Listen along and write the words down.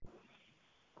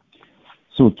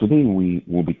So today we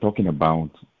will be talking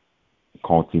about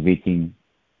cultivating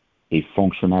a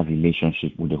functional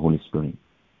relationship with the Holy Spirit.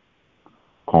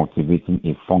 Cultivating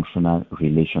a functional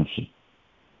relationship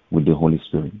with the Holy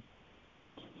Spirit.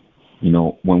 You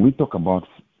know, when we talk about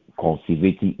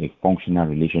cultivating a functional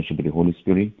relationship with the Holy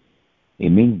Spirit, it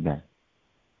means that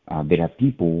there are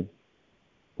people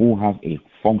who have a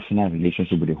functional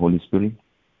relationship with the Holy Spirit.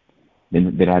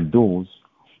 Then there are those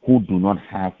who do not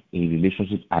have a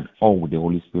relationship at all with the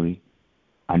Holy Spirit.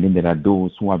 And then there are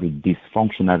those who have a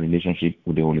dysfunctional relationship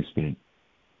with the Holy Spirit.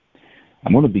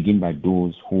 I'm going to begin by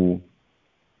those who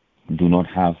do not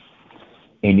have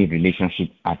any relationship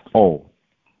at all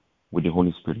with the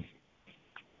Holy Spirit.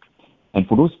 And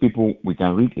for those people, we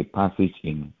can read a passage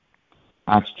in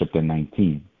Acts chapter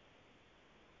 19.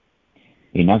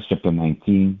 In Acts chapter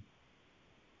 19,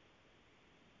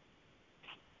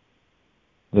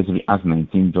 let's read Acts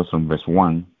 19 just from verse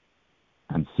 1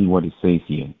 and see what it says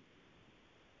here.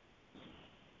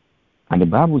 And the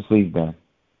Bible says that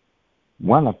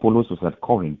while Apollos was at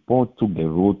Corinth, Paul took the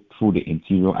road through the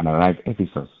interior and arrived at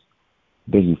Ephesus.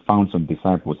 There he found some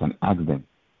disciples and asked them,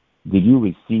 "Did you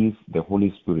receive the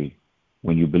Holy Spirit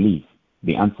when you believed?"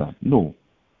 They answered, "No,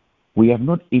 we have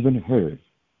not even heard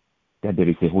that there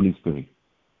is a Holy Spirit."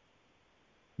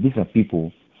 These are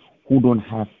people who don't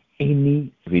have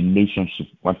any relationship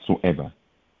whatsoever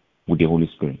with the Holy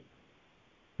Spirit.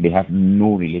 They have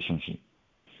no relationship.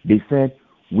 They said,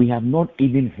 "We have not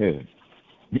even heard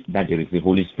that there is a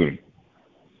Holy Spirit."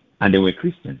 And they were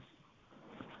Christians.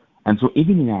 And so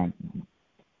even in our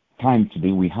time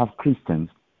today, we have Christians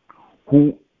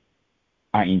who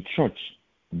are in church.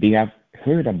 They have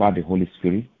heard about the Holy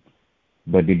Spirit,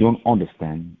 but they don't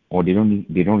understand, or they don't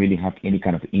really have any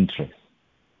kind of interest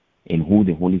in who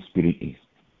the Holy Spirit is.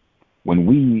 When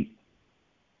we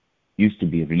used to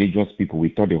be religious people, we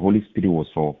thought the Holy Spirit was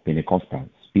for Pentecostals,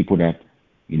 people that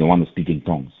want to speak in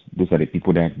tongues. Those are the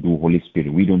people that do Holy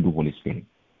Spirit. We don't do Holy Spirit.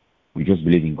 We just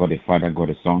believe in God the Father, God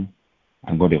the Son,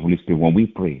 and God the Holy Spirit. When we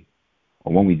pray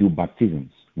or when we do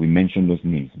baptisms, we mention those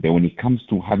names. But when it comes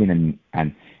to having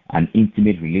an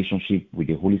intimate relationship with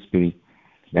the Holy Spirit,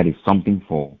 that is something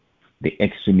for the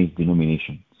extremist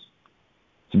denominations.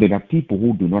 So there are people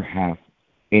who do not have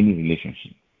any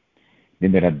relationship.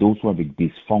 Then there are those who have a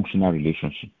dysfunctional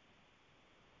relationship.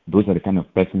 Those are the kind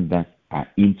of persons that are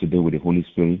in today with the Holy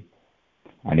Spirit.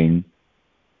 And then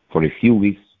for a few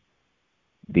weeks,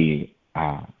 they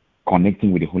are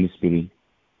connecting with the Holy Spirit.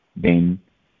 Then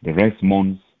the rest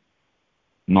months,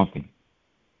 nothing.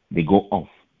 They go off.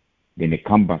 Then they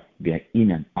come back. They are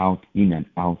in and out, in and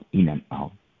out, in and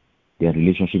out. Their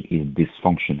relationship is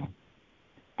dysfunctional.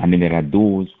 And then there are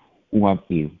those who have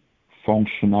a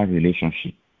functional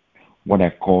relationship, what I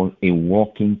call a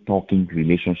walking, talking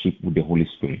relationship with the Holy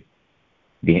Spirit.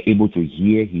 They are able to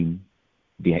hear Him.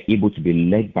 They are able to be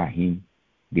led by Him.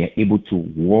 They are able to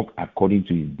walk according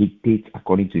to His dictates,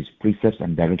 according to His precepts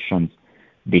and directions.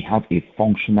 They have a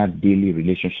functional daily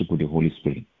relationship with the Holy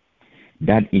Spirit.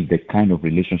 That is the kind of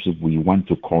relationship we want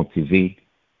to cultivate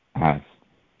as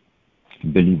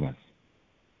believers.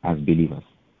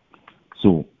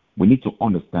 So we need to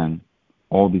understand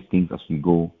all these things as we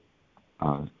go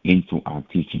into our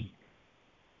teaching.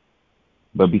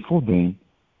 But before then,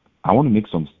 I want to make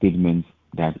some statements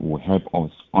that will help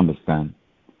us understand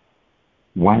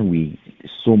why we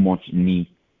so much need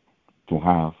to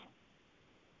have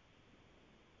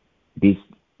this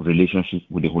relationship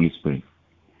with the Holy Spirit.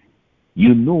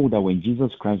 You know that when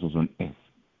Jesus Christ was on earth,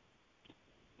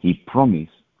 He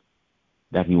promised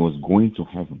that He was going to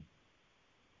heaven.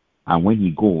 And when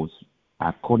He goes,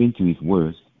 according to His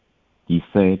words, He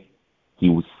said He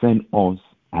would send us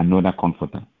another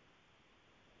comforter.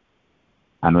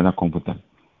 Another comforter.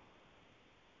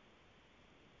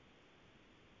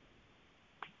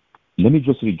 Let me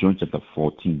just read John chapter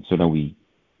 14 so that we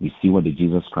see what the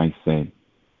Jesus Christ said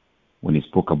when He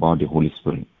spoke about the Holy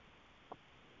Spirit.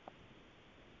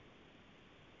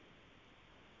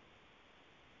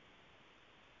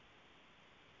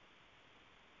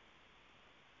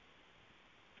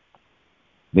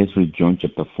 Let's read John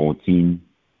chapter 14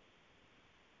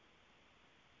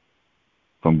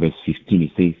 from verse 15.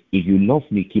 It says, "If you love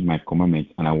me, keep my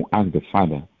commandments, and I will ask the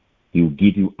Father, He will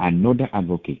give you another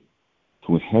advocate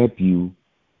to help you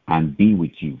and be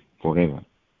with you forever."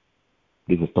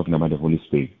 This is talking about the Holy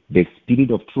Spirit. The Spirit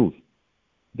of truth.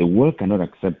 The world cannot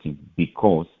accept Him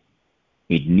because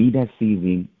it neither sees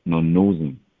Him nor knows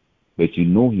Him. But you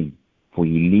know Him, for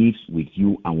He lives with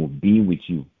you and will be with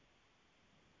you.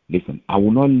 Listen, I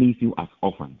will not leave you as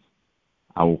orphans.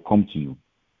 I will come to you.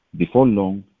 Before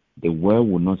long, the world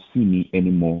will not see me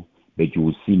anymore, but you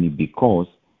will see me, because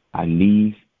I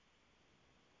live,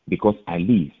 because I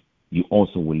live, you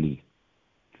also will live.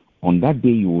 On that day,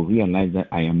 you will realize that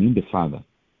I am in the Father,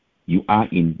 you are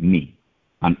in me,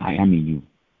 and I am in you.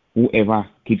 Whoever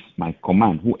keeps my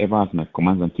command, whoever has my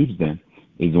commands and keeps them,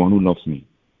 is the one who loves me.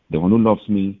 The one who loves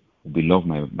me will be loved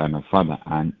by my Father,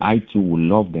 and I too will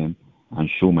love them and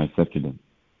show myself to them.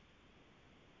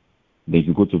 Then if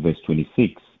you go to verse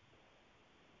 26,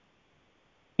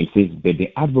 it says, but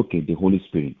the advocate, the Holy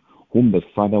Spirit, whom the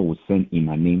Father will send in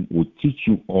my name, will teach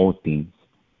you all things,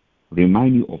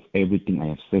 remind you of everything I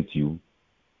have said to you.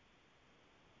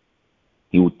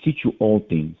 He will teach you all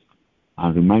things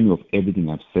and remind you of everything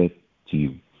I've said to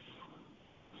you.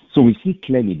 So we see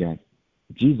clearly that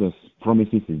Jesus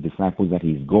promises his disciples that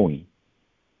he is going.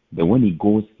 But when he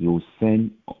goes, he will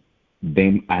send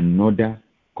them another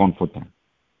comforter.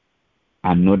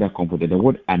 Another comforter. The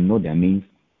word another means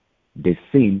the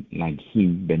same like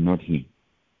him, but not him.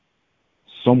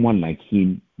 Someone like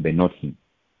him, but not him.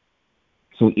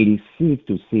 So it is safe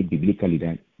to say biblically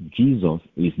that Jesus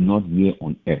is not here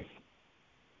on earth.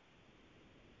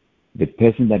 The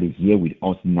person that is here with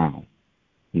us now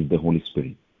is the Holy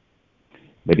Spirit.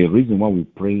 But the reason why we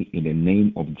pray in the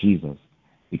name of Jesus,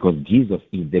 because Jesus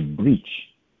is the bridge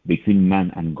between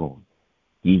man and God.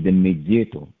 He is the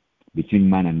mediator between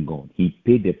man and God. He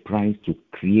paid the price to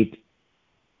create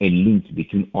a link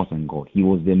between us and God. He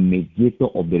was the mediator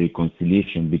of the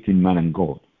reconciliation between man and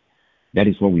God. That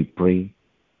is why we pray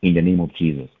in the name of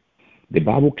Jesus. The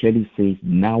Bible clearly says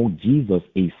now Jesus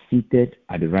is seated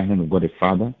at the right hand of God the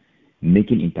Father,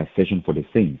 making intercession for the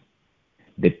saints.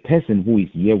 The person who is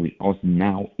here with us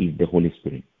now is the Holy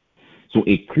Spirit. So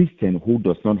a Christian who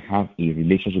does not have a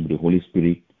relationship with the Holy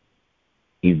Spirit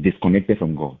is disconnected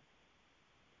from God.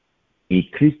 A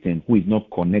Christian who is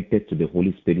not connected to the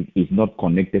Holy Spirit is not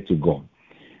connected to God,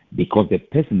 because the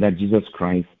person that Jesus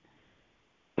Christ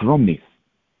promised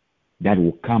that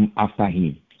will come after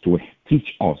him to teach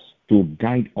us, to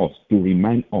guide us, to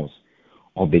remind us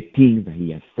of the things that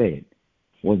he has said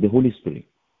was the Holy Spirit.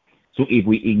 So if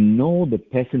we ignore the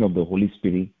person of the Holy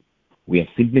Spirit, we are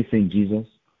simply saying, Jesus,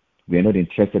 we are not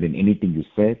interested in anything you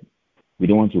said. We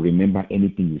don't want to remember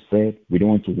anything you said. We don't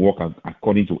want to walk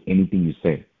according to anything you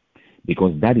said,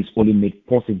 because that is only made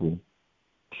possible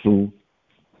through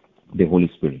the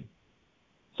Holy Spirit.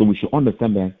 So we should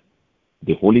understand that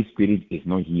the Holy Spirit is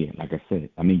not here. Like I said,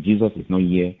 Jesus is not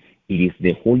here. It is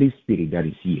the Holy Spirit that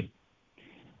is here.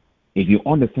 If you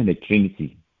understand the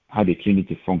Trinity, how the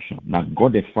Trinity functions, now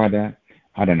God the Father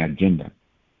had an agenda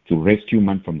to rescue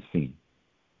man from sin.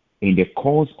 In the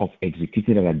course of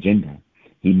executing that agenda,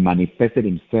 he manifested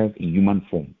himself in human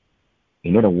form.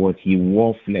 In other words, he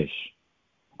wore flesh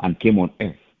and came on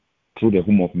earth through the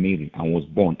womb of Mary and was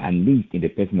born and lived in the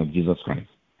person of Jesus Christ.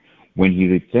 When he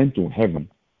returned to heaven,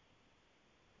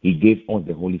 he gave us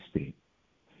the Holy Spirit.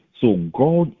 So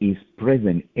God is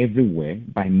present everywhere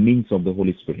by means of the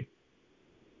Holy Spirit.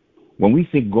 When we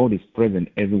say God is present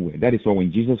everywhere, that is why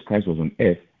when Jesus Christ was on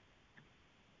earth,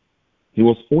 he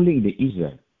was only in the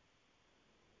Israel.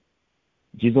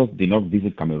 Jesus did not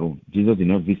visit Cameroon. Jesus did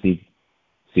not visit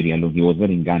Sierra Leone. He was not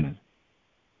in Ghana.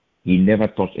 He never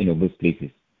touched any of those places.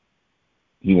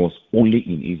 He was only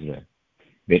in Israel.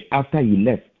 But after he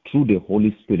left, through the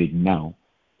Holy Spirit now,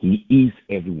 he is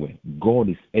everywhere. God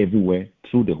is everywhere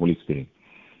through the Holy Spirit.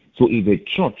 So if a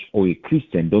church or a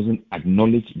Christian doesn't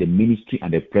acknowledge the ministry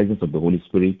and the presence of the Holy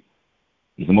Spirit,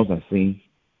 it's almost like saying,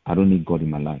 I don't need God in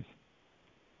my life.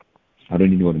 I don't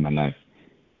need God in my life.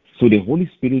 So the Holy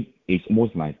Spirit is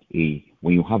almost like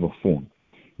when you have a phone,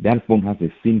 that phone has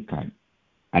a SIM card,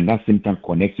 and that SIM card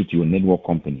connects you to your network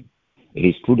company. It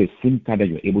is through the SIM card that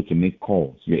you're able to make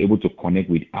calls. You're able to connect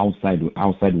with outside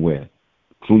world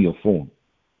through your phone.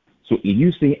 So if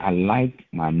you say, I like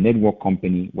my network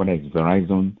company, whether it's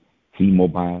Verizon,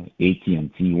 T-Mobile,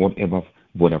 AT&T, whatever,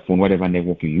 Vodafone, whatever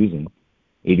network you're using,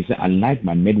 if you say, I like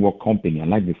my network company, I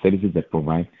like the services they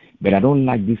provide, but I don't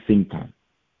like this SIM card,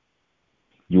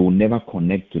 you will never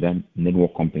connect to that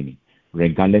network company,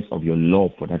 regardless of your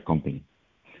love for that company.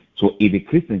 So if a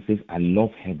Christian says, I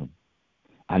love heaven,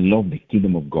 I love the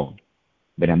kingdom of God,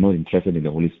 but I'm not interested in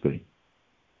the Holy Spirit,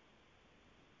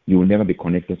 you will never be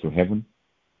connected to heaven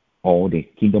or the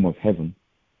kingdom of heaven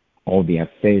or the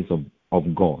affairs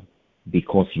of God,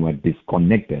 because you are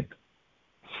disconnected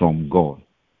from God.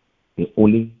 The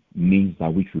only means by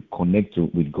which we connect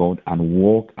with God and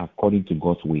walk according to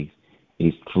God's ways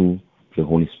is through the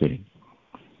Holy Spirit.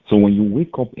 So when you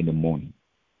wake up in the morning,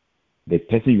 the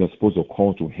person you are supposed to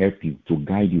call to help you, to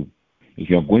guide you, if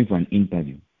you are going for an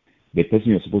interview, the person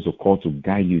you are supposed to call to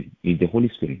guide you is the Holy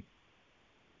Spirit.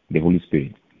 The Holy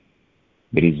Spirit.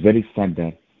 But it's very sad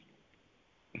that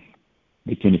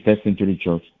The 21st century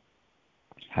church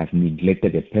has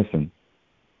neglected the person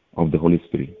of the Holy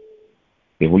Spirit.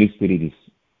 The Holy Spirit is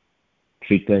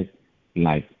treated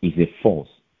like is a force.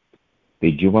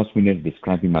 The Jehovah's Witnesses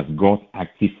describe him as God's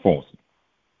active force,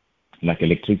 like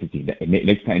electricity, the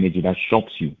electrical energy that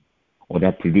shocks you or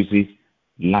that produces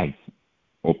light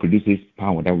or produces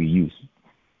power that we use.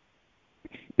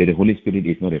 But the Holy Spirit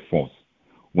is not a force.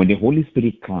 When the Holy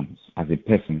Spirit comes as a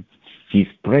person, his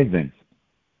presence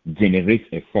generates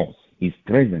a force. His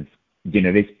presence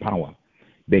generates power,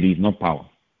 but he is not power.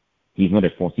 He is not a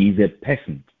force. He is a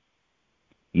person.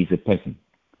 He is a person.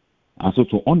 And so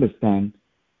to understand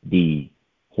the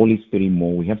Holy Spirit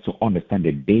more, we have to understand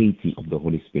the deity of the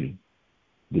Holy Spirit.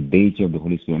 The deity of the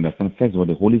Holy Spirit. Understand, first of all,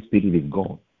 the Holy Spirit is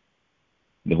God.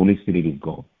 The Holy Spirit is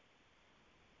God.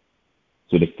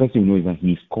 So the first thing we know is that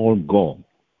he is called God.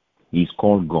 He is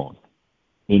called God.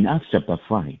 In Acts chapter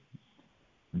 5,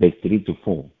 verse 3 to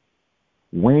 4,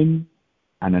 when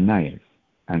Ananias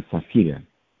and Sapphira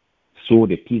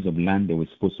sold a piece of land they were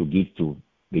supposed to give to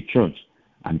the church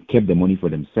and kept the money for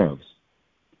themselves,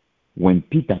 when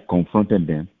Peter confronted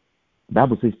them, the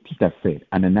Bible says Peter said,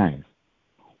 Ananias,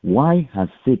 why has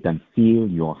Satan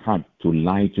filled your heart to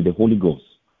lie to the Holy Ghost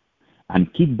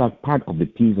and keep back part of the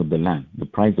piece of the land, the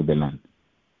price of the land,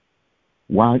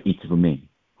 while it remained?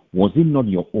 Was it not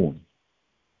your own?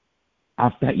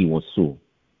 After it was so,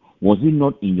 was it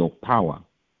not in your power?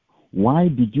 Why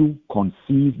did you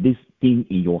conceive this thing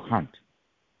in your heart?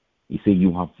 He said,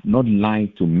 you have not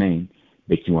lied to men,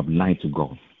 but you have lied to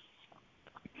God.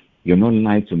 You're not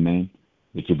lied to men,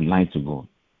 but you've lied to God.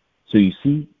 So you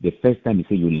see, the first time he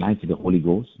said you lied to the Holy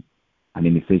Ghost, and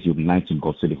then he says you've lied to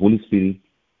God. So the Holy Spirit,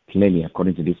 clearly,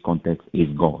 according to this context, is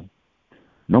God.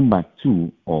 Number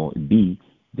two, or B,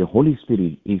 the Holy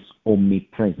Spirit is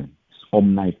omnipresent,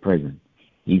 omnipresent.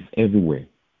 He's everywhere.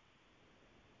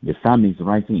 The psalmist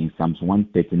writing in Psalms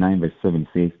 139, verse 7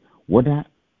 says, whether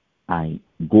I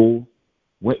go,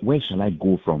 where shall I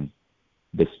go from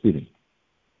the Spirit?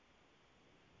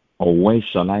 Or where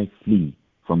shall I flee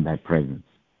from thy presence?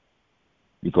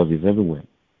 Because he's everywhere.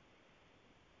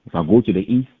 If I go to the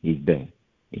east, he's there.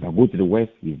 If I go to the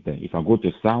west, he's there. If I go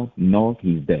to south, north,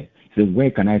 he's there. So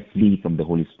where can I flee from the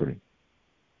Holy Spirit?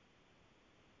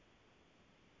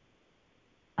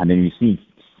 And then you see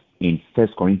in 1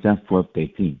 Corinthians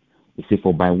 12:13, it says,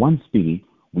 for by one Spirit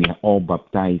we are all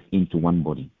baptized into one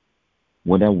body,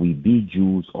 whether we be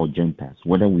Jews or Gentiles,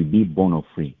 whether we be born or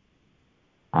free,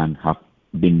 and have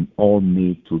been all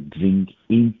made to drink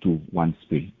into one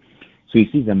Spirit. So you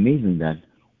see, it's amazing that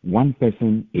one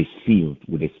person is filled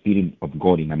with the Spirit of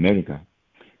God in America,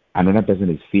 another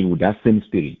person is filled with that same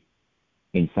Spirit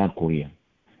in South Korea,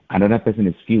 another person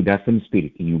is filled with that same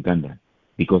Spirit in Uganda,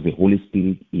 because the Holy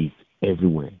Spirit is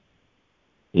everywhere.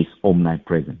 It's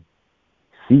omnipresent.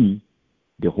 See,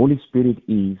 the Holy Spirit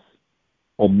is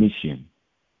omniscient.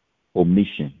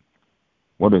 Omniscient.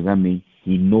 What does that mean?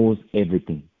 He knows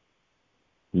everything.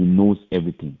 He knows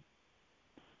everything.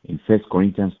 In 1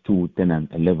 Corinthians 2:10 and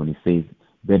 11, it says,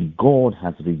 but God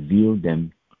has revealed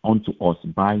them unto us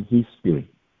by his Spirit.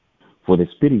 For the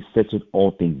Spirit searcheth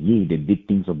all things, yea, the deep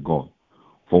things of God.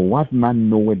 For what man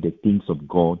knoweth the things of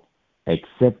God,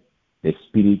 except the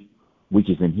Spirit which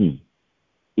is in him?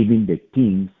 Even the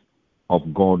things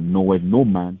of God knoweth no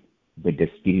man, but the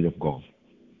Spirit of God.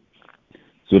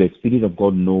 So the Spirit of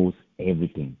God knows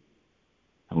everything.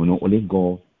 And we know only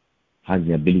God has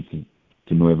the ability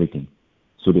to know everything.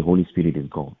 So the Holy Spirit is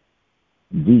God.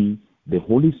 The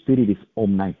Holy Spirit is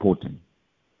omnipotent.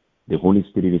 The Holy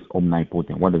Spirit is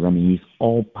omnipotent. What does that mean? He's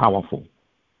all powerful.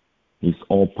 He's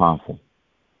all powerful.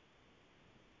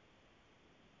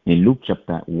 In Luke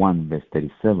chapter 1, verse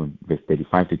 37, verse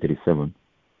 35 to 37,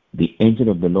 the angel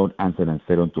of the Lord answered and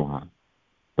said unto her,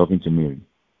 talking to Mary,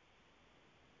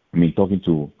 to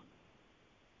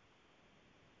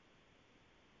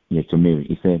Mary,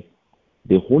 he said,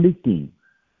 the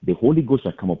Holy Ghost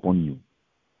shall come upon you,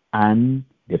 and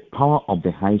the power of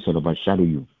the high shall overshadow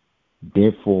you.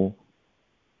 Therefore,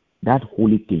 that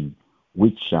holy thing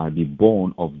which shall be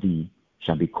born of thee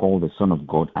shall be called the Son of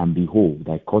God. And behold,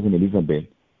 thy cousin Elizabeth,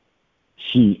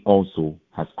 she also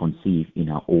has conceived in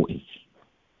her old age.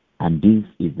 And this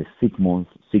is the sixth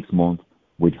month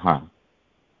with her,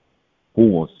 who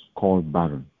was called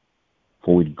barren.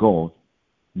 For with God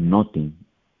nothing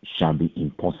shall be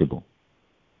impossible.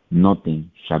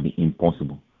 Nothing shall be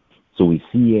impossible. So we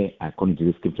see here, according to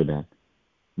the scripture, that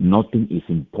nothing is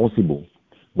impossible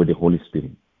with the Holy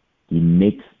Spirit. He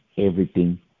makes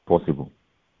everything possible.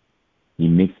 He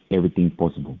makes everything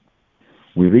possible.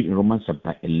 We read in Romans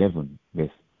chapter 8, verse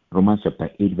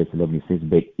 11, it says,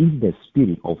 but if the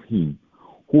spirit of him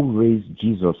who raised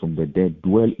Jesus from the dead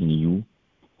dwell in you,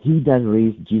 he that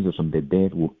raised Jesus from the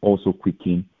dead will also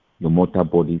quicken your mortal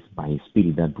bodies by his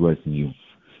Spirit that dwells in you.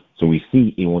 So we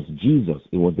see it was Jesus,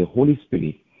 it was the Holy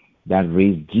Spirit that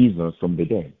raised Jesus from the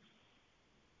dead.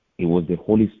 It was the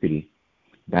Holy Spirit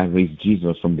that raised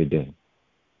Jesus from the dead.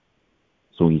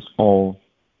 So he's all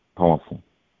powerful.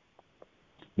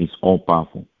 He's all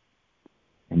powerful.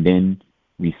 And then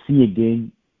we see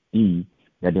again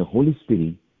that the Holy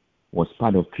Spirit was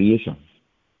part of creation.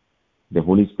 The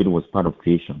Holy Spirit was part of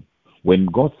creation. When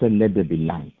God said, let there be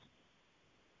light,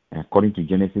 according to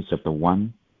Genesis chapter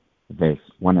 1, verse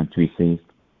 1 and 2, it says,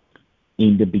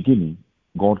 in the beginning,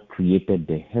 God created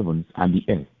the heavens and the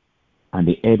earth, and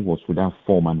the earth was without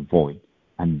form and void,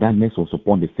 and darkness was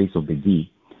upon the face of the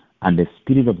deep, and the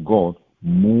Spirit of God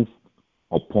moved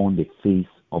upon the face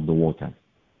of the waters.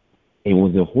 It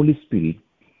was the Holy Spirit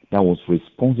that was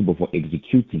responsible for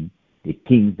executing the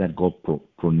things that God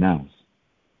pronounced.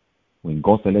 When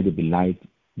God said, let there be light,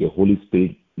 the Holy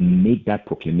Spirit made that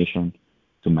proclamation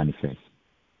to manifest.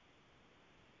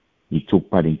 He took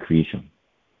part in creation.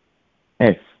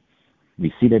 F,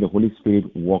 we see that the Holy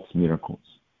Spirit works miracles.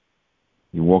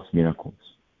 He works miracles.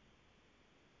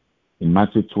 In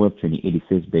Matthew 12:28, it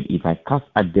says, but if I cast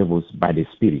out devils by the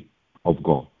Spirit of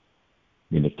God,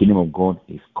 then the kingdom of God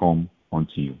is come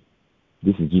unto you.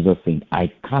 This is Jesus saying,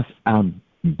 I cast out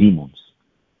demons,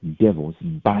 devils,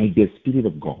 by the Spirit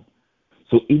of God.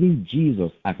 So even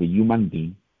Jesus, as a human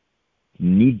being,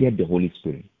 needed the Holy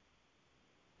Spirit.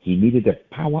 He needed the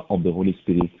power of the Holy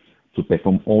Spirit to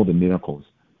perform all the miracles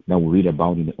that we read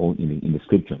about in the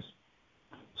scriptures.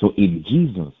 So if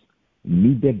Jesus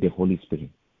needed the Holy Spirit,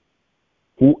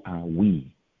 who are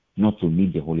we not to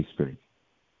need the Holy Spirit?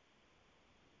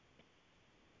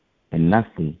 And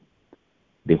lastly,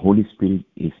 the Holy Spirit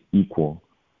is equal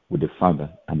with the Father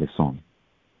and the Son.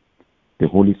 The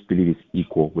Holy Spirit is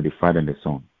equal with the Father and the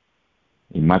Son.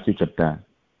 In Matthew chapter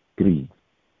 3,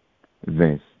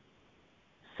 verse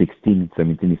 16 and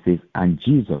 17, it says, and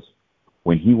Jesus,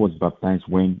 when he was baptized,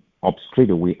 went up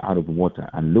straightway out of the water,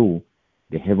 and lo,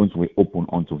 the heavens were opened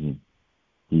unto him.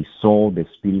 He saw the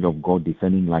Spirit of God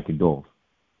descending like a dove,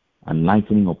 and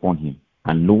lightening upon him.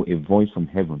 And lo, a voice from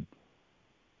heaven,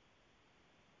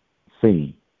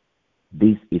 saying,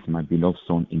 this is my beloved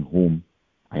Son, in whom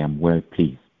I am well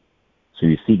pleased. So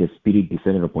you see the Spirit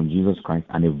descended upon Jesus Christ,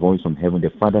 and a voice from heaven.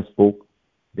 The Father spoke,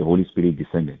 the Holy Spirit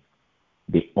descended.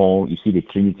 You see the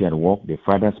Trinity at work. The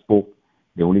Father spoke,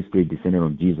 the Holy Spirit descended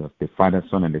on Jesus. The Father,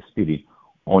 Son, and the Spirit,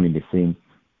 all in the same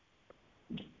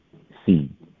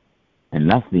scene. And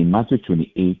lastly, in Matthew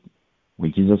 28,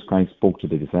 when Jesus Christ spoke to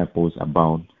the disciples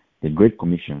about the Great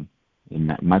Commission, in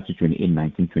Matthew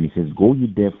 28:19-20 says, go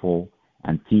ye therefore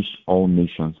and teach all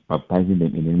nations, baptizing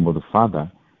them in the name of the Father,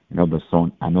 and of the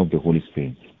Son, and of the Holy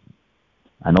Spirit.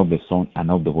 And of the Son, and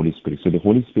of the Holy Spirit. So the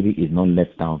Holy Spirit is not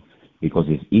left out because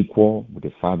it's equal with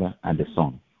the Father and the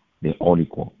Son. They're all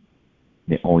equal.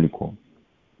 They're all equal.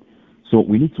 So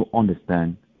we need to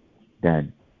understand that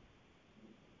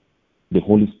the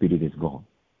Holy Spirit is God.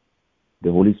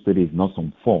 The Holy Spirit is not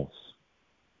some force.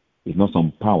 It's not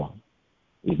some power.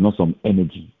 It's not some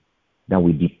energy that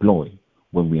we deploy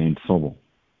when we are in trouble.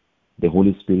 The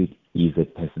Holy Spirit is a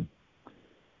person.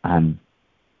 And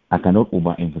I cannot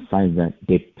overemphasize that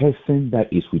the person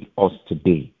that is with us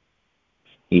today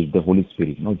is the Holy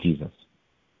Spirit, not Jesus.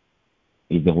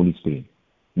 It's the Holy Spirit.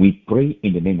 We pray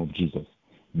in the name of Jesus.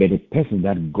 But the person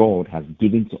that God has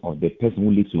given to us, the person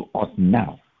who lives with us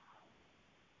now,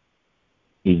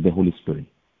 is the Holy Spirit.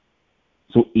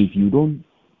 So if you don't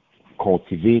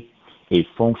cultivate a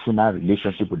functional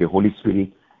relationship with the Holy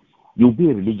Spirit, you'll be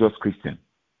a religious Christian.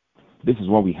 This is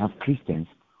why we have Christians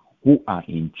who are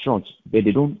in church, but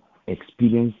they don't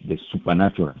experience the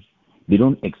supernatural. They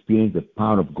don't experience the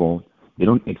power of God. They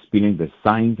don't experience the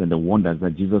signs and the wonders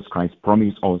that Jesus Christ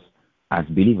promised us as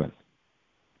believers.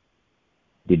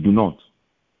 They do not,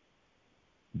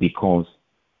 because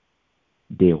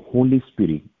the Holy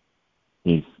Spirit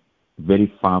is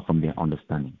very far from their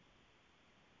understanding.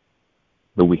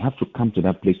 But we have to come to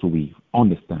that place where we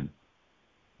understand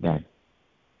that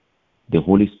the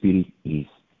Holy Spirit is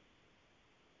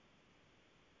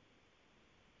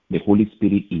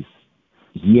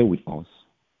here with us,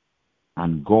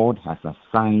 and God has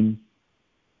assigned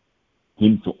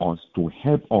him to us to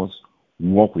help us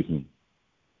walk with him.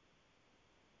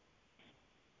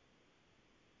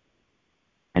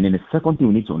 And then the second thing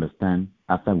we need to understand,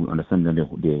 after we understand that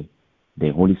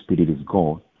the Holy Spirit is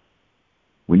God,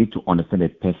 we need to understand the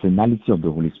personality of the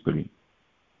Holy Spirit.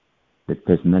 The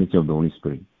personality of the Holy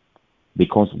Spirit.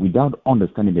 Because without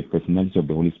understanding the personality of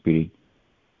the Holy Spirit,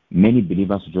 Many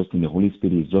believers just think the Holy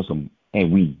Spirit is just some air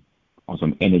wind or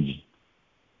some energy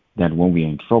that when we are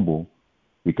in trouble,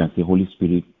 we can say, Holy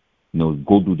Spirit,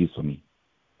 go do this for me.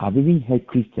 I've even heard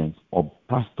Christians or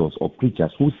pastors or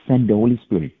preachers who send the Holy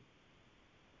Spirit.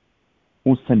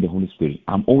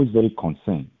 I'm always very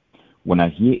concerned when I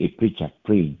hear a preacher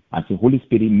praying and say, Holy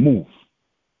Spirit, move.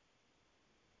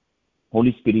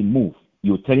 Holy Spirit, move.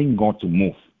 You're telling God to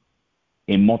move.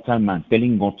 A mortal man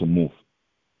telling God to move.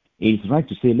 It is right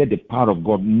to say, let the power of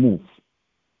God move.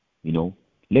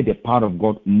 Let the power of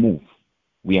God move.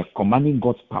 We are commanding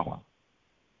God's power.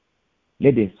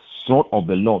 Let the sword of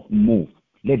the Lord move.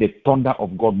 Let the thunder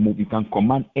of God move. You can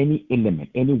command any element,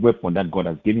 any weapon that God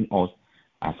has given us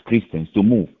as Christians to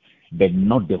move, but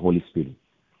not the Holy Spirit.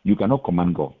 You cannot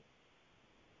command God.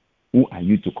 Who are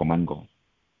you to command God?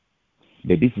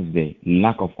 But this is the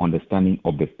lack of understanding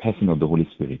of the person of the Holy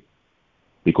Spirit.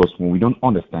 Because when we don't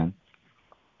understand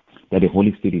that the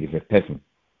Holy Spirit is a person,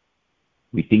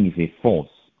 we think it's a force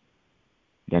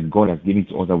that God has given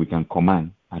to us that we can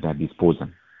command at our disposal.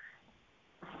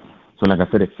 So like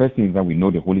I said, the first thing is that we know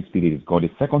the Holy Spirit is God.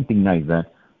 The second thing now is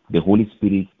that the Holy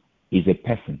Spirit is a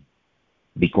person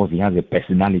because he has a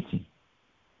personality.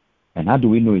 And how do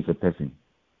we know he's a person?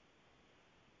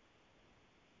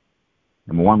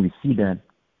 Number one, we see that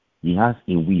he has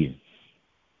a will.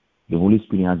 The Holy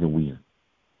Spirit has a will.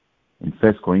 In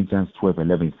 1 Corinthians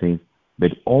 12:11 it says,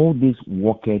 but all this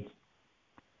worketh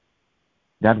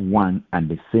that one and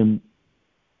the same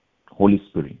Holy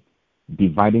Spirit,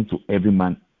 dividing to every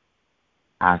man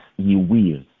as he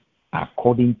wills,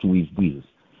 according to his wills.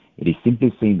 It is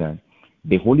simply saying that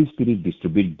the Holy Spirit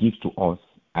distributes gifts to us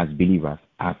as believers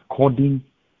according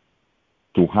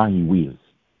to how he wills.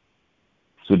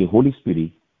 So the Holy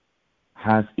Spirit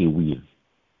has a will.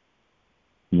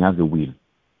 He has a will.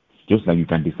 Just like you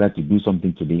can decide to do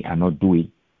something today and not do it,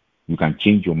 you can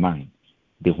change your mind.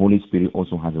 The Holy Spirit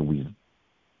also has a will.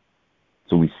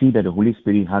 So we see that the Holy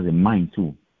Spirit has a mind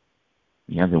too.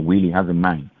 He has a will, he has a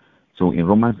mind. So in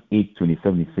Romans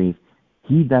 8:27 it says,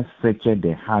 he that searcheth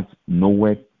the heart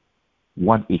knoweth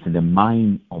what is in the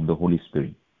mind of the Holy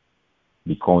Spirit,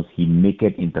 because he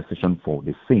maketh intercession for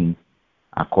the saints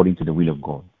according to the will of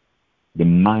God. The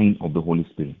mind of the Holy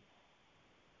Spirit.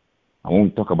 And when we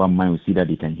talk about mind, we see that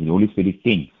the Holy Spirit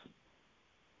thinks.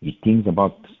 He thinks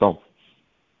about stuff.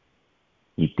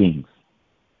 He thinks.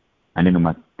 And then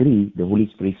number 3, the Holy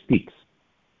Spirit speaks.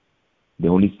 The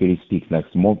Holy Spirit speaks. Like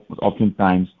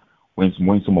oftentimes when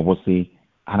some of us say,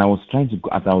 and I was trying to,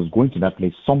 as I was going to that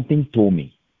place, something told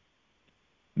me.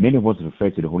 Many of us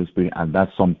refer to the Holy Spirit as that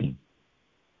something.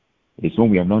 It's when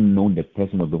we have not known the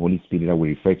person of the Holy Spirit that we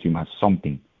refer to him as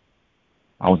something.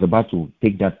 I was about to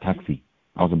take that taxi.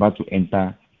 I was about to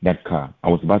enter that car. I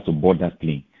was about to board that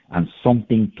plane. And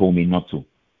something told me not to.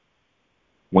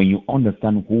 When you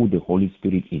understand who the Holy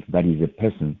Spirit is, that is a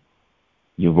person,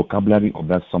 your vocabulary of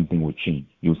that something will change.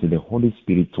 You say, the Holy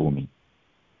Spirit told me.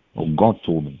 Or God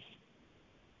told me.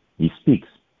 He speaks.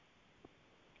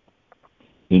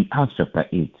 In Acts chapter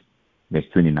 8, verse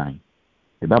 29,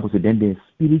 the Bible said, then the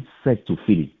Spirit said to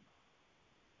Philip,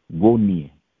 go near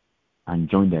and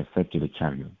join thyself to the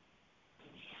chariot.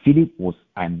 Philip was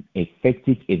an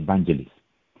effective evangelist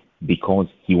because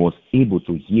he was able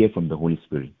to hear from the Holy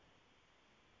Spirit.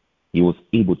 He was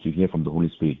able to hear from the Holy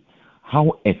Spirit.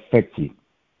 How effective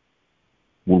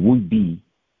would we be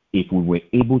if we were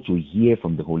able to hear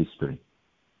from the Holy Spirit?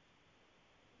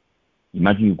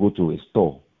 Imagine you go to a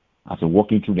store, as you're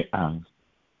walking through the aisles,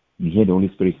 you hear the Holy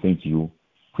Spirit saying to you,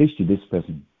 preach to this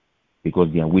person because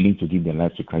they are willing to give their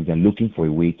life to Christ. They are looking for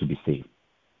a way to be saved.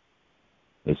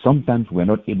 But sometimes we're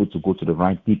not able to go to the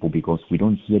right people because we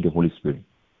don't hear the Holy Spirit.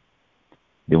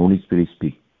 The Holy Spirit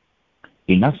speaks.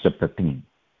 In Acts chapter 10,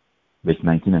 verse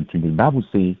 19 and 20, the Bible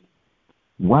says,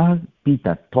 while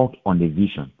Peter thought on the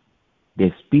vision,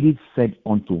 the Spirit said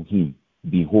unto him,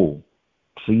 behold,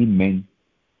 3 men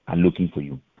are looking for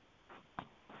you.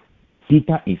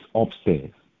 Peter is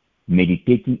upstairs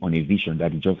meditating on a vision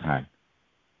that he just had.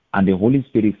 And the Holy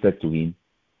Spirit said to him,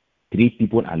 3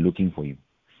 people are looking for you.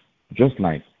 Just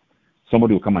like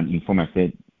somebody will come and inform and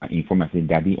say,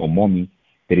 Daddy or Mommy,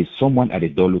 there is someone at the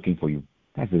door looking for you.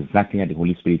 That's exactly how the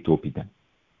Holy Spirit told Peter.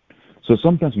 So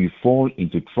sometimes we fall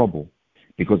into trouble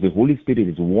because the Holy Spirit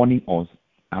is warning us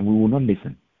and we will not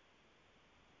listen.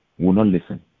 We will not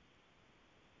listen.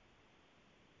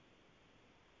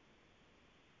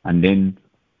 And then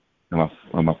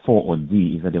number 4 or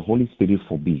D is that the Holy Spirit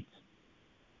forbids.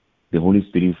 The Holy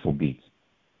Spirit forbids.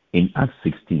 In Acts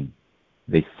 16,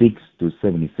 verse 6 to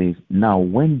 7, it says, now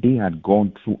when they had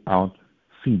gone throughout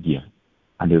Phrygia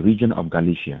and the region of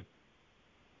Galatia,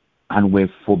 and were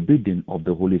forbidden of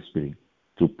the Holy Spirit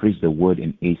to preach the word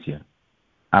in Asia.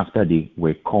 After they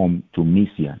were come to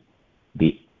Mysia,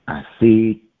 they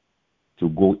essayed to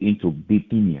go into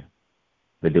Bithynia,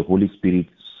 but the Holy Spirit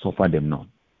suffered them not.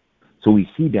 So we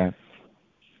see that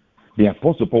the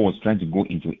Apostle Paul was trying to go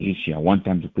into Asia one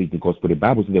time to preach the gospel. The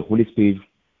Bible says the Holy Spirit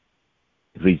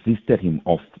resisted him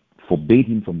or forbade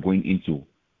him from going into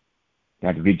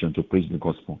that region to preach the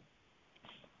gospel.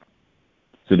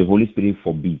 So the Holy Spirit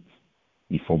forbids.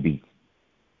 He forbids.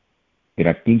 There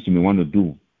are things you may want to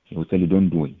do. He will tell you, don't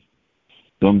do it.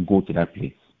 Don't go to that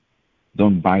place.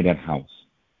 Don't buy that house.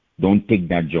 Don't take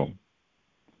that job.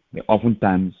 But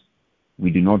oftentimes,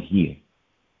 we do not hear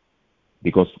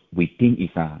because we think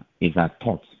it's our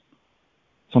thoughts.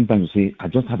 Sometimes we say, I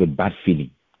just have a bad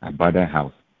feeling about that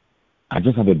house. I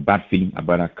just have a bad feeling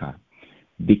about that car.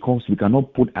 Because we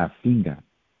cannot put our finger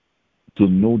to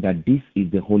know that this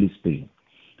is the Holy Spirit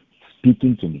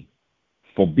speaking to me,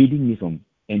 forbidding me from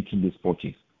entering this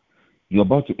purchase. You're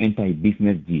about to enter a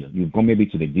business deal. You've gone maybe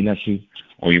to the dealership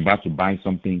or you're about to buy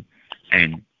something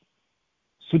and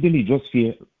suddenly you just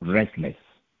feel restless.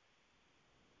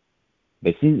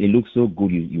 But since it looks so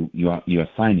good, you are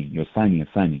signing.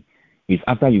 It's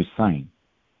after you sign,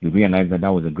 you realize that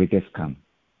was the greatest scam.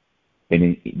 But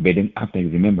then after you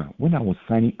remember, when I was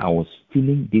signing, I was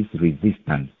feeling this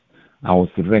resistance. I was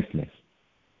restless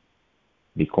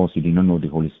because you did not know the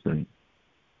Holy Spirit.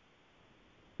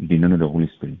 You did not know the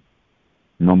Holy Spirit.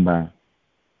 Number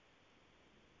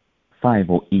 5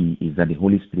 or E is that the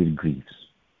Holy Spirit grieves.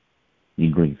 He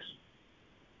grieves.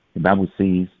 The Bible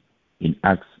says in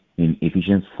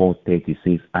Ephesians 4:30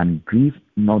 says, and grieve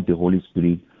not the Holy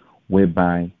Spirit,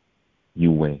 whereby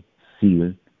you were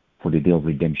sealed for the day of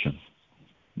redemption.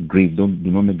 Grieve, do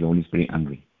not make the Holy Spirit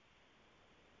angry.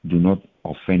 Do not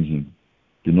offend him.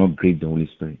 Do not grieve the Holy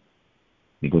Spirit.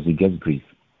 Because he gets grief.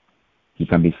 He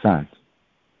can be sad.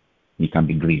 He can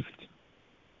be grieved.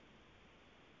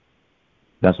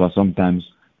 That's why sometimes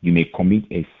you may commit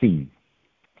a sin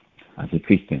as a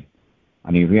Christian,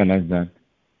 and you realize that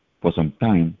for some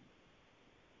time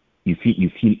you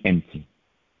feel empty,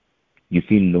 you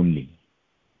feel lonely,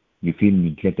 you feel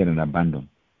neglected and abandoned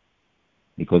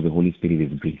because the Holy Spirit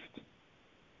is grieved.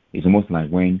 It's almost like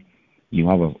when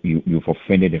you've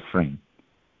offended a friend,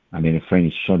 and then the friend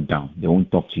is shut down. They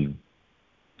won't talk to you.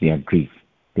 They are grieved.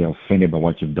 They are offended by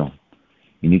what you've done.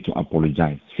 You need to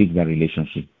apologize, fix that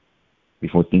relationship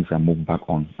before things are moved back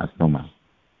on as normal.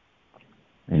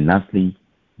 And lastly,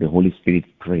 the Holy Spirit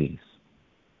prays.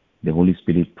 The Holy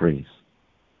Spirit prays.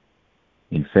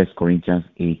 In 1 Corinthians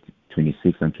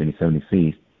 8:26 and 27, it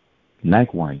says,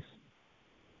 likewise,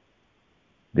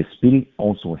 the Spirit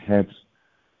also helps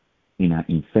in our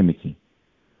infirmity.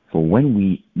 For when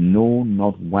we know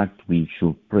not what we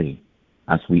should pray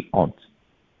as we ought,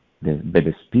 but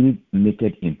the Spirit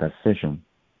maketh intercession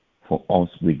for us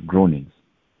with groanings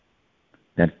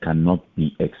that cannot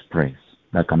be expressed,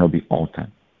 that cannot be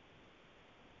altered.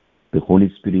 The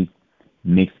Holy Spirit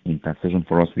makes intercession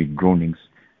for us with groanings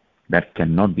that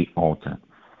cannot be altered.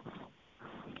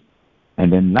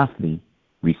 And then lastly,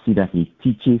 we see that he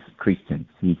teaches Christians.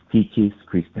 He teaches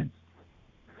Christians.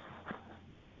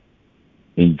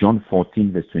 In John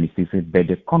 14, verse 26, it says, but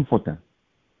the Comforter,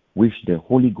 which the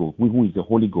Holy Ghost, who is the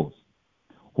Holy Ghost,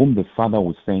 whom the Father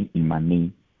will send in my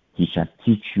name, he shall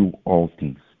teach you all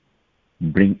things,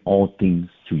 bring all things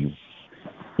to you.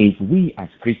 If we as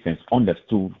Christians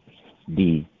understood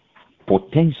the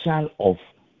potential of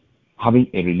having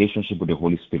a relationship with the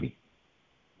Holy Spirit,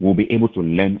 we'll be able to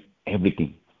learn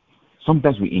everything.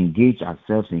 Sometimes we engage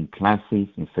ourselves in classes,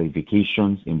 in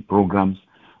certifications, in programs,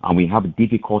 and we have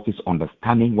difficulties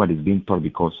understanding what is being taught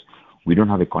because we don't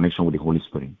have a connection with the Holy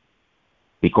Spirit.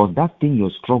 Because that thing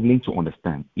you're struggling to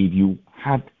understand, if you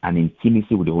had an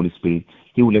intimacy with the Holy Spirit,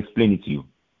 he will explain it to you.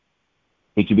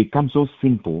 It will become so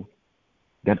simple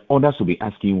that others will be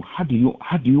asking you, how do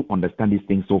you understand these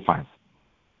things so fast?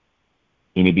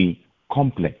 It may be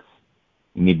complex.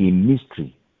 It may be a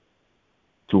mystery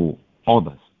to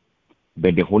others.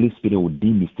 But the Holy Spirit will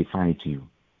demystify it to you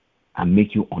and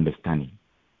make you understand it.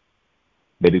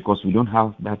 But because we don't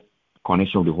have that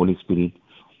connection with the Holy Spirit,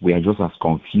 we are just as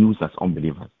confused as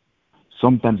unbelievers.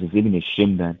 Sometimes it's even a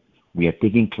shame that we are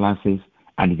taking classes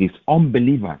and it is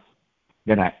unbelievers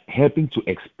that are helping to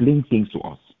explain things to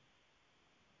us.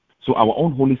 So our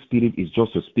own Holy Spirit is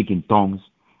just to speak in tongues,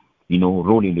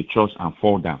 roll in the church and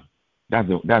fall down. That's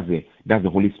the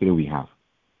Holy Spirit we have.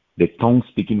 The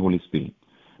tongue-speaking Holy Spirit.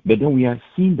 But then we are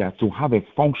seeing that to have a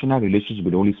functional relationship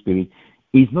with the Holy Spirit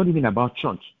is not even about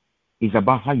church. It's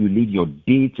about how you live your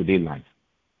day-to-day life.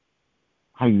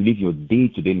 How you live your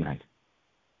day-to-day life.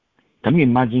 Can you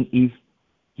imagine if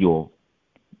your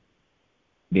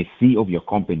the CEO of your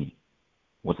company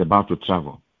was about to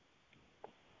travel?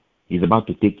 He's about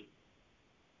to take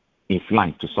a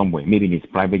flight to somewhere, maybe in his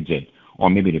private jet or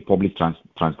maybe the public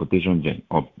transportation jet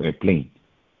or plane.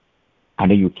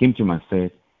 And then you came to him and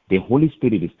said, the Holy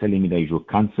Spirit is telling me that you should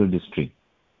cancel this trip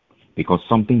because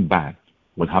something bad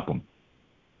will happen.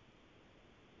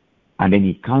 And then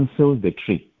he cancels the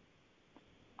trip.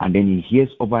 And then he hears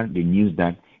over the news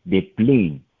that the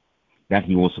plane that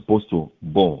he was supposed to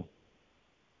board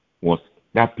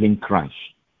that plane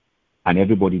crashed and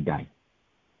everybody died.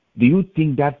 Do you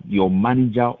think that your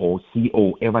manager or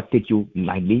CEO ever take you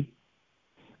lightly?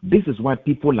 This is why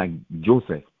people like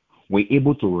Joseph were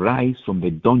able to rise from the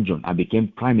dungeon and became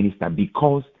prime minister,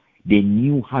 because they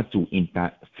knew how to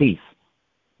interface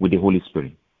with the Holy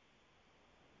Spirit.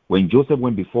 When Joseph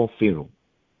went before Pharaoh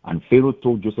and Pharaoh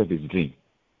told Joseph his dream,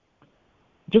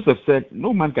 Joseph said,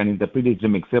 no man can interpret his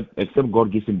dream except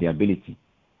God gives him the ability.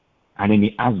 And then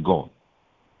he asked God.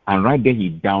 And right there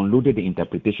he downloaded the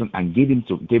interpretation and gave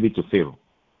it to Pharaoh.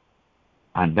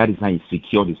 And that is how he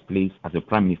secured his place as a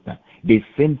prime minister. The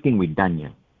same thing with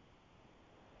Daniel.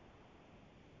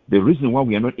 The reason why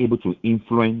we are not able to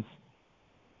influence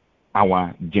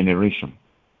our generation,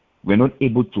 we're not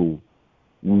able to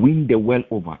win the world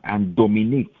over and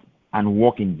dominate and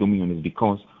walk in dominion is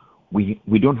because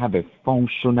we don't have a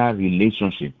functional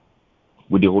relationship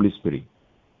with the Holy Spirit.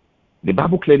 The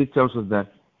Bible clearly tells us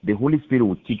that the Holy Spirit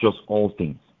will teach us all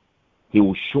things. He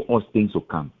will show us things to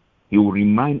come. He will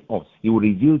remind us. He will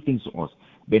reveal things to us.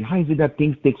 But how is it that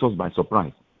things takes us by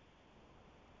surprise?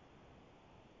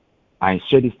 I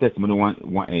shared this testimony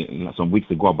some weeks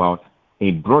ago about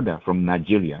a brother from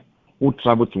Nigeria who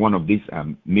traveled to one of these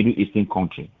Middle Eastern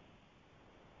countries.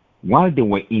 While they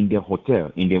were in the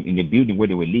hotel, in the building where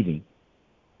they were living,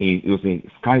 it was a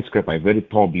skyscraper, a very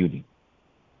tall building.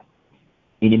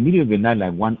 In the middle of the night,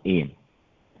 like 1 a.m.,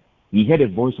 he heard a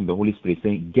voice from the Holy Spirit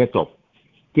saying, get up,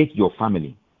 take your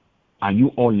family, and you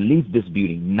all leave this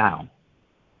building now.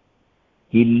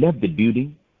 He left the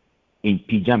building in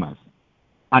pajamas.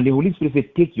 And the Holy Spirit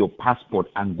said, take your passport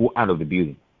and go out of the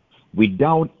building.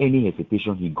 Without any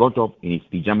hesitation, he got up in his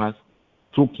pajamas,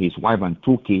 took his wife and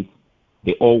 2 kids.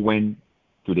 They all went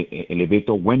to the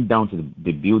elevator, went down to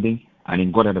the building, and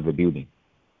then got out of the building.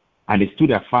 And they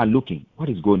stood afar looking, what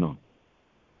is going on?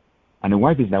 And the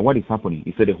wife is like, what is happening?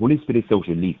 He said, the Holy Spirit said we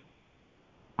should leave.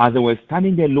 As they were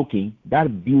standing there looking,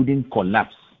 that building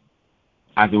collapsed.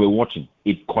 As they were watching,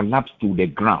 it collapsed to the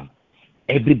ground.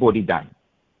 Everybody died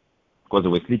because they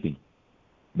were sleeping.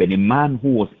 But the man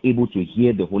who was able to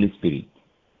hear the Holy Spirit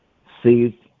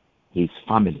saved his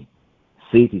family,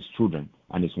 saved his children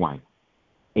and his wife.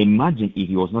 Imagine if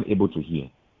he was not able to hear.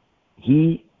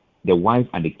 He, the wife,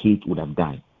 and the kids would have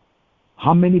died.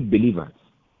 How many believers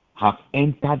have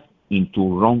entered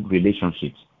into wrong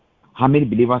relationships? How many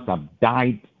believers have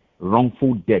died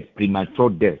wrongful death, premature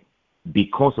death,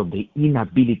 because of the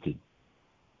inability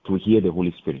to hear the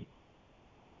Holy Spirit?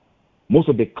 Most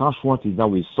of the casualties that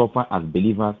we suffer as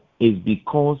believers is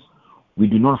because we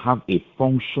do not have a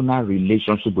functional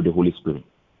relationship with the Holy Spirit.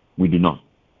 We do not.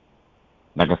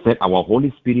 Like I said, our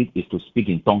Holy Spirit is to speak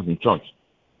in tongues in church.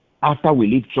 After we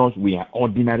leave church, we are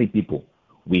ordinary people.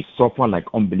 We suffer like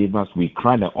unbelievers. We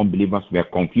cry like unbelievers. We are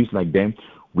confused like them.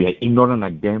 We are ignorant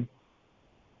like them.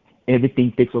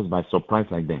 Everything takes us by surprise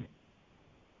like them.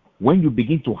 When you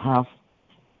begin to have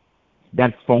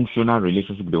that functional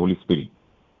relationship with the Holy Spirit,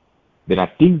 there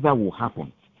are things that will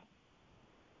happen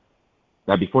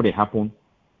that before they happen,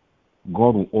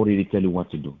 God will already tell you what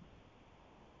to do.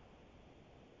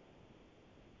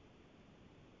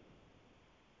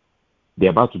 They're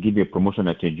about to give you a promotion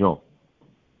at your job,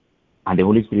 and the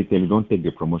Holy Spirit tells you, don't take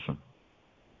the promotion.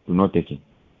 Do not take it.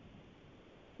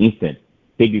 Instead,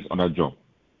 take this other job,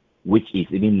 which is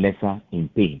even lesser in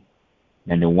pay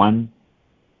than the one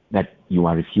that you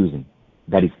are refusing,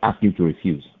 that is asking you to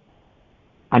refuse.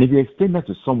 And if you explain that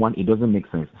to someone, it doesn't make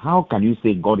sense. How can you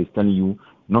say God is telling you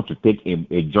not to take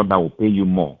a job that will pay you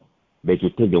more, but you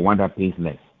take the one that pays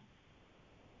less?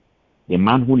 The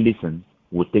man who listens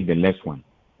will take the less one.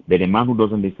 But the man who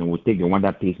doesn't listen will take the one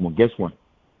that pays more. Guess what?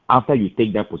 After you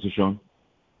take that position,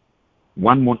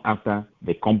 1 month after,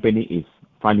 the company is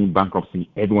filing bankruptcy,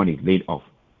 everyone is laid off.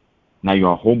 Now you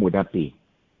are home without pay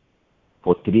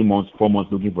for 3 months, 4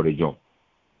 months looking for a job.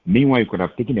 Meanwhile, you could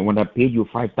have taken the one that paid you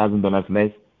 $5,000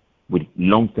 less with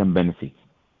long-term benefits.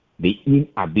 The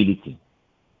inability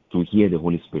to hear the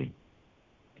Holy Spirit.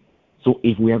 So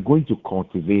if we are going to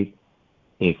cultivate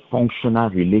a functional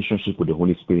relationship with the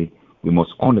Holy Spirit, we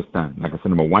must understand, like I said,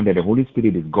 number one, that the Holy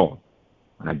Spirit is God.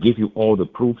 And I gave you all the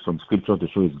proofs from scripture to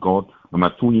show he's God.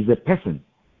 Number two, he's a person.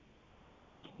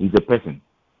 He's a person.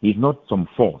 He's not some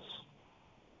force.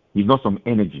 He's not some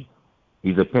energy.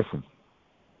 He's a person.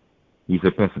 He's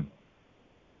a person.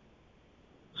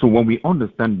 So when we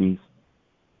understand this,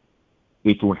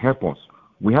 it will help us.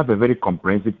 We have a very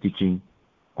comprehensive teaching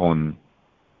on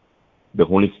the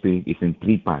Holy Spirit. It's in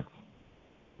 3 parts.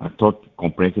 I taught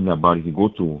comprehensively about it. If you go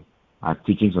to our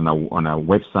teachings on our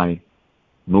website,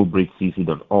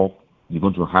 nobreakcc.org, you're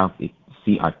going to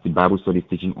see the Bible study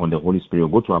teaching on the Holy Spirit. Or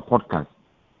go to our podcast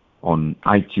on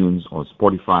iTunes or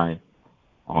Spotify,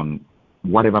 on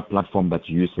whatever platform that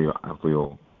you use for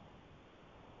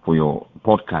your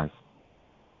podcast.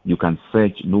 You can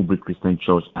search No Break Christian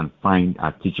Church and find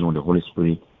our teaching on the Holy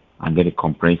Spirit and get a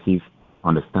comprehensive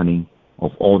understanding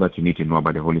of all that you need to know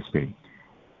about the Holy Spirit.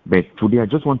 But today I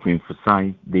just want to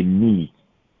emphasize the need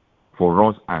for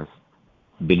us as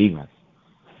believers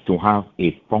to have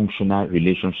a functional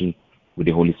relationship with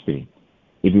the Holy Spirit.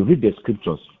 If you read the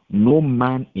scriptures, no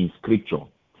man in scripture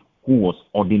who was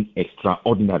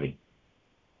extraordinary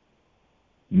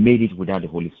made it without the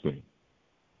Holy Spirit.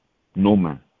 No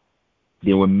man.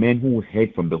 There were men who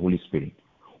heard from the Holy Spirit,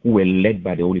 who were led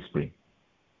by the Holy Spirit.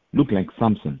 Look like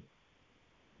Samson.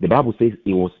 The Bible says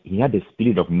he had the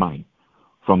spirit of mind.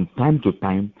 From time to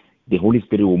time, the Holy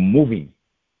Spirit will move him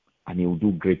and he will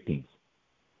do great things.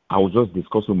 I was just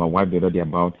discussing with my wife the other day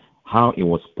about how it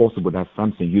was possible that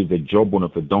Samson used the jawbone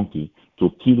of a donkey to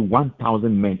kill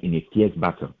 1,000 men in a fierce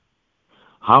battle.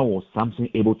 How was Samson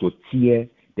able to tear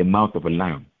the mouth of a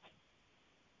lion?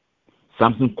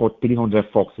 Samson caught 300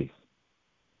 foxes,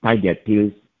 tied their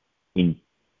tails in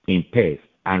pairs,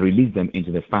 and released them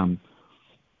into the farm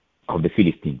of the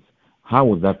Philistines. How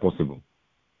was that possible?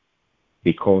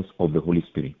 Because of the Holy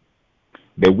Spirit.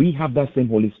 But we have that same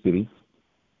Holy Spirit,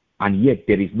 and yet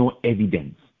there is no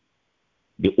evidence.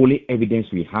 The only evidence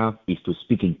we have is to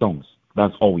speak in tongues.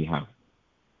 That's all we have.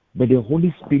 But the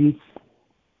Holy Spirit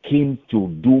came to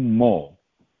do more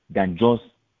than just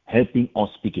helping us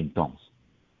speak in tongues.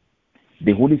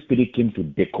 The Holy Spirit came to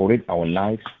decorate our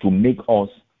lives, to make us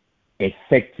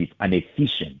effective and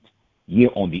efficient here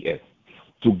on the earth,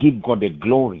 to give God the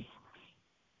glory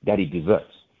that He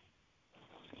deserves.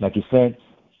 Like He said,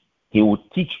 He will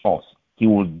teach us, He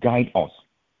will guide us.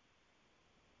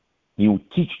 He will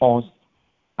teach us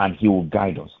and He will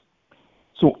guide us.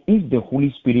 So if the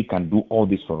Holy Spirit can do all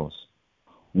this for us,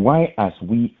 why are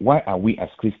we as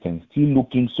Christians still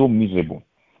looking so miserable?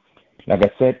 Like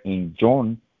I said in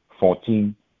John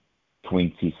 14:26,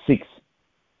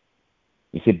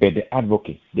 He said, but the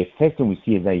advocate, the first thing we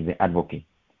see is that He's the advocate.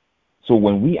 So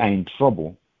when we are in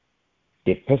trouble,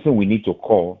 the person we need to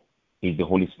call is the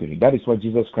Holy Spirit. That is what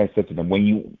Jesus Christ said to them. When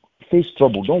you face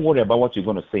trouble, don't worry about what you're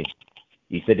going to say.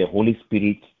 He said the Holy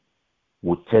Spirit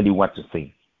will tell you what to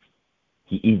say.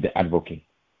 He is the advocate.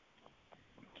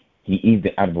 He is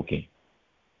the advocate.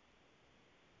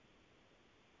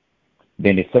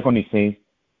 Then the second, He says,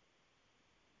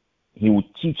 He will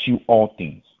teach you all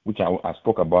things, which I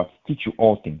spoke about. Teach you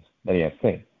all things that He has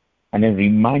said. And then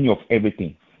remind you of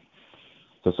everything.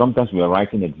 So sometimes we are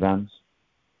writing exams.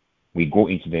 We go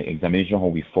into the examination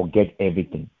hall, we forget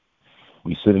everything.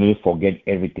 We suddenly forget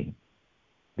everything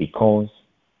because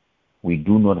we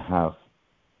do not have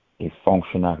a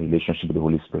functional relationship with the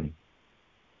Holy Spirit.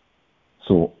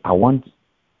 So I want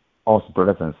us,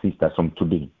 brothers and sisters, from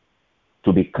today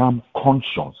to become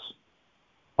conscious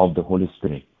of the Holy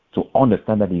Spirit, to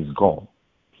understand that He is God.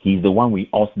 He is the one with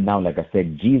us now. Like I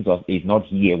said, Jesus is not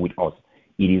here with us.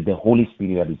 It is the Holy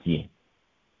Spirit that is here.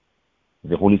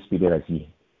 The Holy Spirit that is here.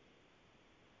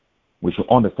 We should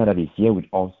understand that He's here with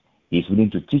us. He's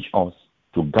willing to teach us,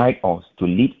 to guide us, to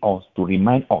lead us, to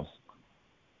remind us.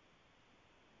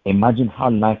 Imagine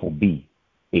how life would be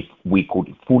if we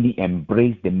could fully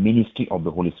embrace the ministry of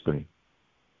the Holy Spirit.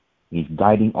 He's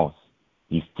guiding us.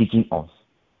 He's teaching us.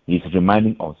 He's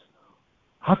reminding us.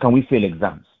 How can we fail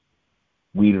exams?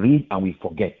 We read and we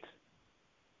forget.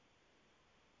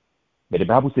 But the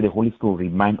Bible says the Holy Spirit will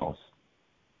remind us.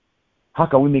 How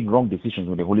can we make wrong decisions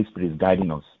when the Holy Spirit is guiding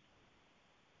us?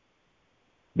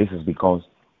 This is because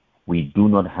we do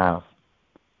not have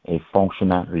a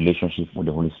functional relationship with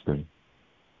the Holy Spirit.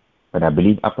 But I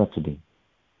believe after today,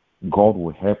 God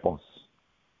will help us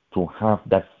to have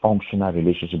that functional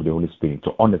relationship with the Holy Spirit,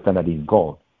 to understand that He's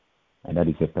God and that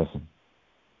He's a person.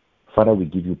 Father, we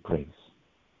give You praise.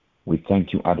 We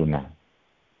thank You, Adonai.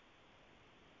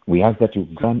 We ask that You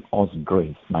grant us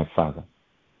grace, my Father.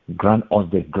 Grant us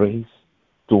the grace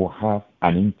to have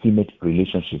an intimate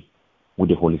relationship with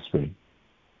the Holy Spirit.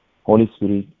 Holy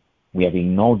Spirit, we have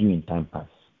ignored You in time past.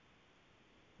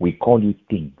 We call You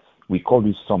things. We call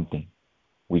you something.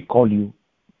 We call you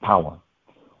power.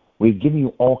 We've given you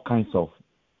all kinds of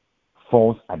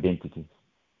false identities.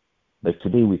 But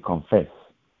today we confess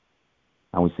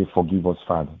and we say, forgive us,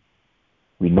 Father.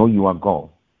 We know you are God.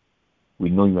 We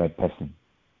know you are a person.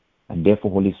 And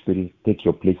therefore, Holy Spirit, take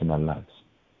your place in our lives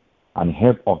and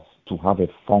help us to have a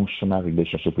functional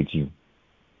relationship with you.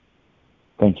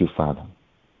 Thank you, Father.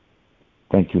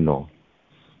 Thank you, Lord.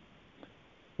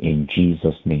 In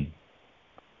Jesus' name.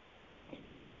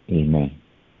 Amen.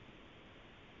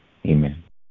 Amen.